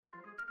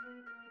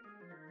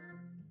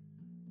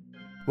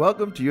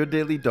Welcome to your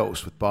Daily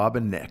Dose with Bob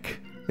and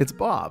Nick. It's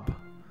Bob.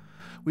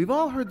 We've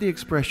all heard the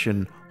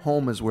expression,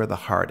 home is where the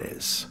heart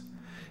is.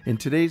 In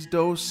today's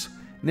dose,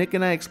 Nick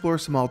and I explore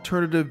some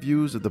alternative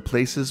views of the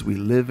places we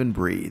live and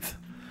breathe.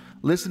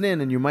 Listen in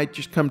and you might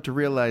just come to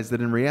realize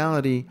that in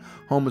reality,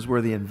 home is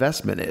where the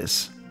investment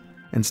is.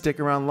 And stick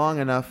around long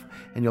enough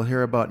and you'll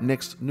hear about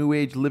Nick's new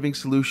age living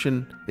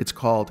solution. It's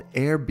called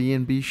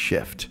Airbnb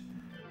Shift.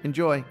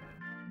 Enjoy.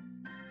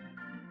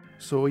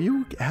 So are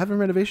you having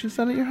renovations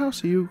done at your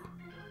house? You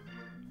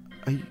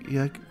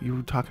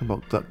were talking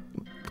about the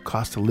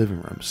cost of living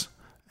rooms,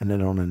 and I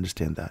don't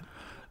understand that.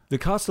 The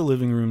cost of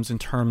living rooms in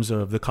terms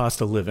of the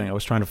cost of living, I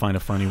was trying to find a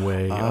funny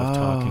way of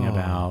talking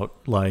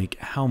about like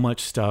how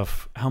much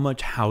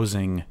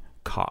housing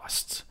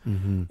costs.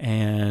 Mm-hmm.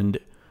 And,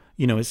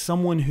 you know, as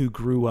someone who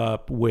grew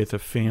up with a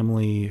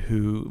family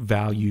who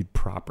valued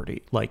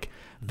property, like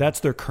that's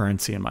their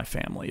currency in my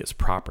family is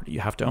property. You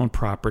have to own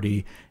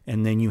property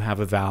and then you have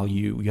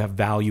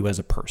value as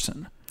a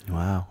person.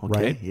 Wow.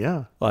 Okay. Right?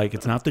 Yeah. Like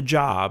it's not the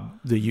job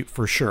that you,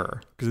 for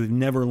sure, because they've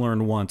never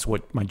learned once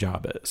what my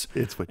job is.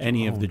 It's what you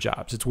any own. Of the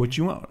jobs. It's what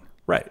you own.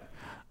 Right.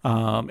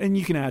 And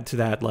you can add to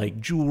that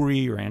like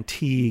jewelry or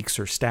antiques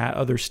or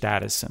other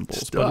status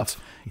symbols. Stuff.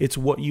 But it's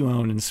what you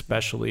own and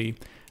especially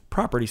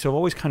property. So I've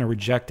always kind of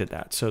rejected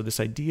that. So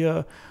this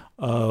idea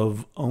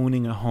of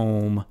owning a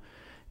home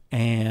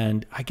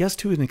and I guess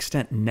to an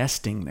extent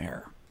nesting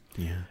there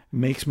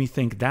makes me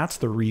think that's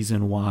the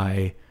reason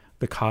why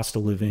the cost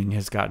of living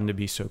has gotten to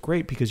be so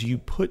great, because you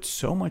put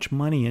so much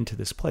money into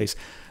this place.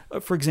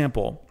 For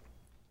example,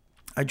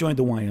 I joined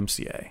the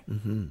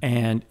YMCA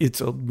and it's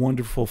a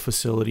wonderful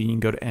facility. You can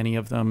go to any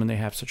of them and they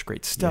have such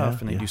great stuff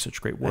and they do such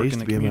great work in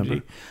the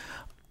community.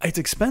 It's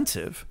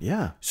expensive.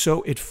 Yeah.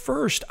 So at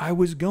first I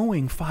was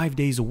going 5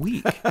 days a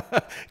week.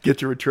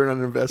 Get your return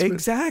on investment.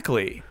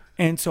 Exactly.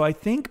 And so I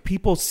think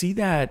people see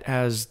that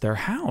as their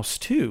house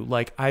too.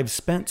 Like I've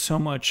spent so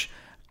much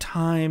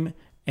time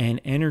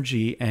and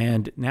energy,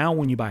 and now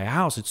when you buy a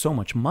house, it's so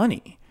much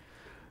money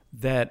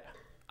that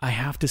I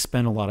have to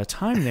spend a lot of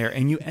time there,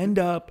 and you end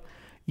up,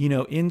 you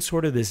know, in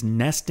sort of this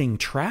nesting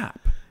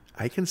trap.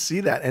 I can see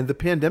that, and the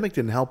pandemic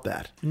didn't help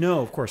that. No,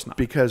 of course not.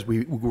 Because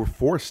we were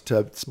forced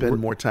to spend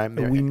more time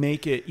there. We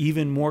make it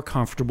even more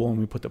comfortable, and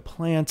we put the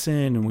plants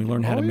in, and we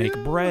learn how to make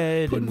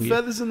bread. Putting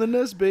feathers in the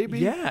nest, baby.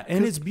 Yeah,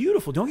 and it's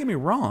beautiful. Don't get me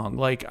wrong.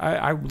 Like,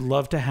 I would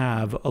love to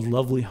have a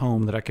lovely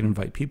home that I can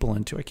invite people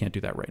into. I can't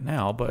do that right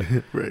now, but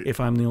right. If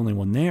I'm the only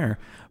one there.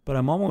 But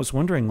I'm almost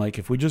wondering, like,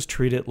 if we just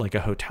treat it like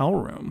a hotel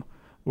room,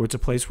 or it's a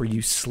place where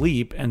you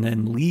sleep and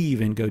then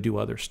leave and go do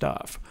other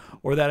stuff.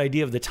 Or that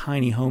idea of the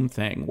tiny home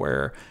thing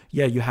where,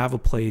 yeah, you have a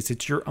place,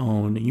 it's your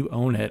own, you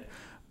own it,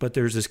 but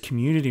there's this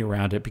community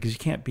around it because you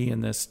can't be in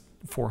this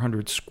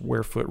 400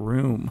 square foot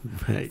room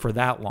for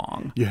that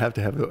long. You have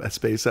to have a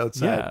space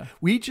outside. Yeah.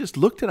 We just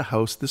looked at a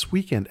house this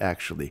weekend,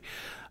 actually.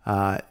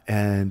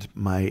 And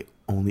my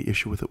only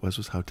issue with it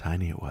was how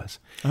tiny it was.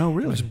 Oh,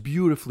 really? It was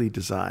beautifully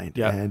designed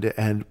Yeah.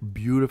 and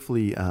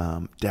beautifully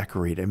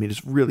decorated. I mean,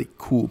 it's a really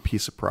cool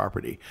piece of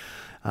property.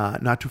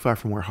 Not too far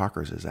from where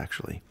Hawkers is,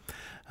 actually.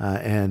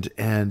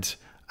 And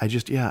I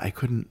just, I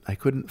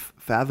couldn't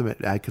fathom it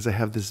because I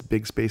have this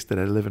big space that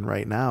I live in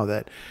right now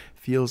that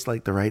feels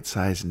like the right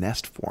size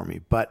nest for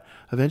me. But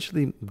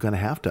eventually I'm going to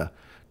have to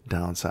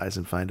downsize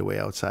and find a way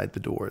outside the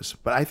doors.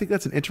 But I think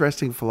that's an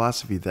interesting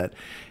philosophy that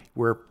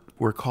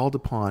we're called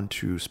upon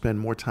to spend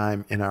more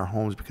time in our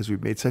homes because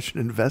we've made such an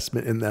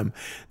investment in them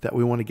that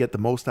we want to get the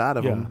most out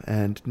of them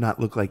and not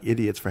look like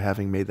idiots for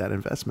having made that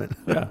investment.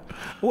 Yeah.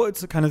 Well,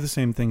 it's kind of the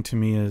same thing to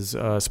me as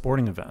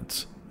sporting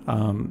events.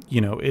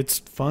 You know, it's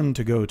fun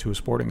to go to a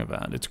sporting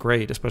event. It's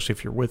great, especially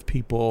if you're with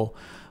people,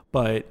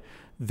 but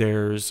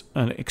there's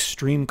an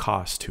extreme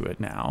cost to it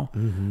now.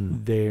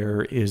 Mm-hmm.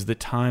 There is the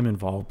time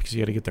involved because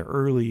you got to get there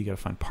early. You got to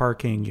find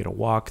parking. You got to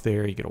walk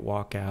there. You got to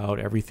walk out.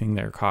 Everything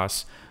there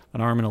costs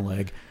an arm and a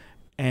leg.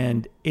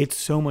 And it's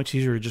so much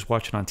easier to just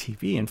watch it on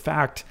TV. In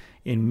fact,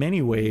 in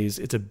many ways,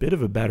 it's a bit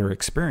of a better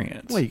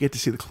experience. Well, you get to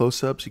see the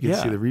close-ups, you get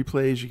to see the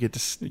replays, you get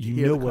to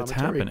you know what's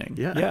happening.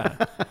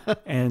 Yeah.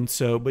 And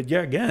so, but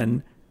yeah,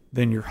 again,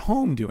 then you're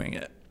home doing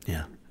it.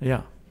 Yeah.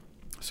 Yeah.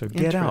 So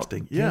get out.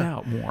 Get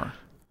out more.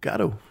 Got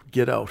to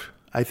get out.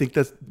 I think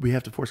we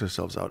have to force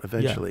ourselves out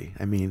eventually.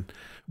 Yeah. I mean,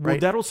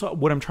 right. Well,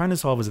 what I'm trying to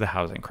solve is the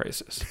housing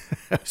crisis.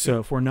 So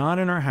if we're not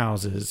in our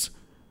houses,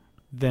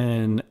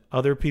 then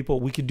other people,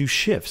 we could do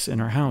shifts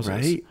in our houses.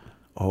 Right.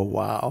 Oh,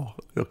 wow.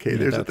 Okay,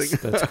 there's a thing.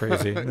 That's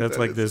crazy. That's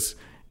like this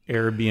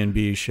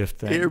Airbnb shift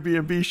thing.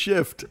 Airbnb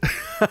shift.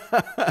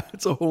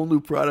 It's a whole new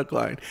product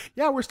line.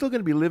 Yeah, we're still going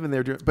to be living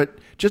there, but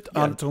just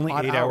on it's only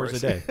 8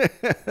 hours a day.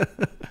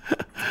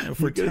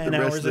 For 10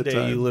 hours a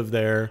day, you live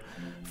there.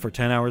 For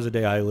 10 hours a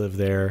day, I live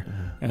there.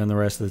 And the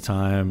rest of the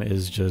time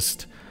is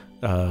just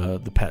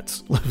the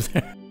pets live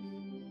there.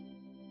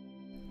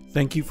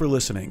 Thank you for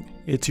listening.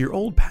 It's your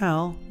old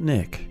pal,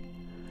 Nick.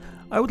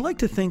 I would like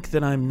to think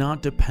that I'm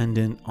not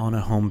dependent on a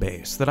home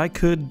base, that I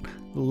could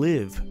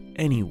live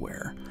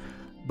anywhere.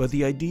 But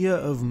the idea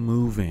of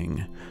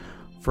moving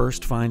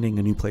First finding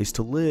a new place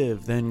to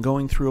live, then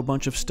going through a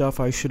bunch of stuff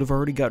I should have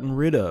already gotten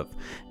rid of,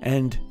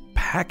 and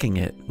packing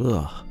it.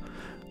 Ugh.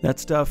 That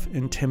stuff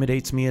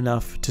intimidates me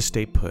enough to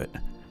stay put.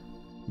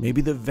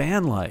 Maybe the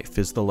van life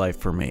is the life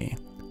for me.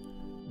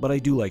 But I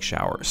do like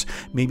showers.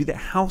 Maybe the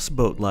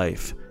houseboat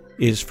life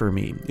is for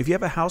me. If you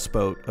have a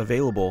houseboat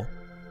available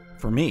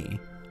for me,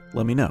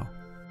 let me know.